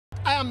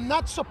am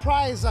not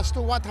surprised as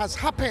to what has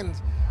happened.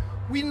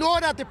 We know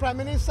that the Prime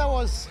Minister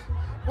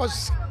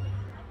was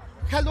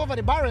held over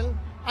the barrel,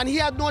 and he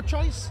had no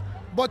choice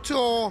but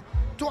to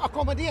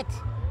accommodate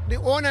the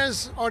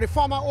owners or the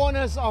former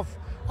owners of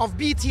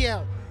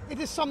BTL. It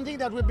is something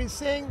that we've been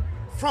saying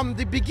from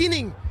the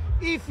beginning.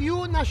 If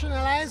you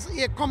nationalize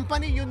a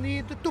company, you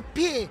need to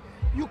pay.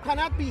 You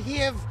cannot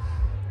behave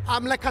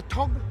like a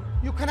thug.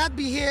 You cannot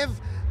behave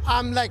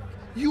like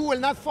you will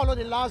not follow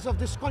the laws of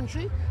this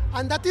country.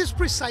 And that is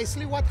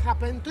precisely what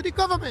happened to the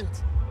government.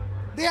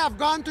 They have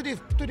gone to the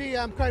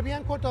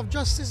Caribbean Court of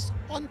Justice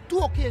on 2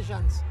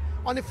 occasions.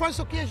 On the first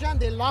occasion,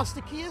 they lost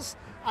the case,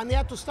 and they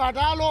had to start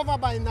all over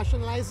by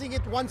nationalizing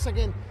it once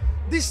again.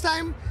 This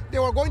time, they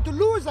were going to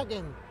lose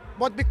again.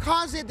 But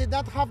because they did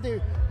not have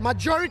the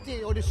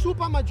majority or the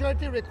super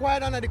majority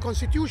required under the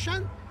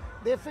Constitution,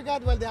 they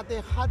figured, well, that they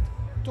had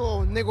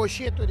to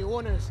negotiate with the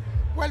owners.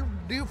 Well,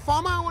 the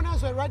former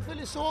owners were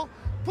rightfully so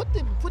put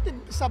the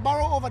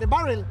Sabaro over the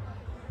barrel.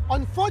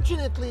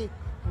 Unfortunately,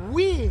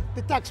 we,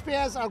 the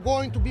taxpayers, are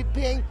going to be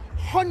paying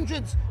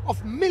hundreds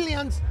of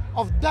millions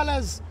of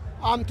dollars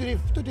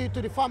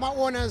to the former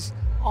owners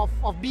of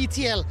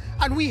BTL,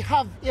 and we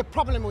have a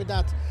problem with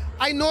that.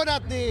 I know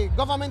that the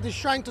government is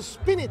trying to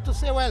spin it to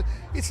say, well,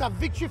 it's a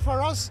victory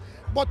for us,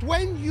 but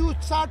when you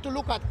start to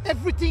look at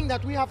everything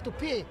that we have to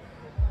pay,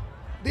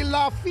 the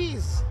law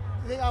fees,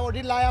 the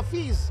lawyer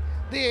fees,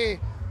 the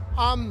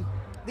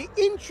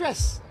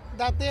interest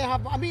that they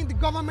have, I mean, the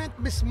government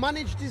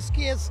mismanaged this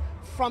case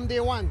from day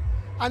one.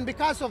 And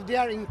because of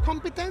their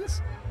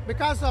incompetence,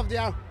 because of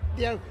their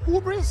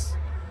hubris,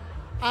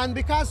 and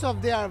because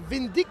of their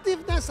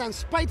vindictiveness and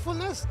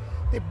spitefulness,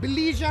 the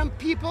Belizean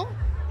people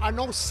are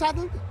now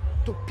saddled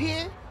to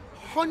pay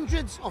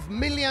hundreds of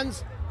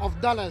millions of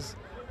dollars.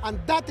 And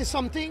that is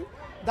something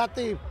that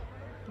the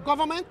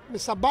government,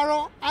 Mr.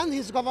 Barrow and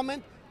his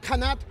government,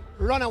 cannot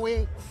run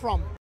away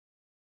from.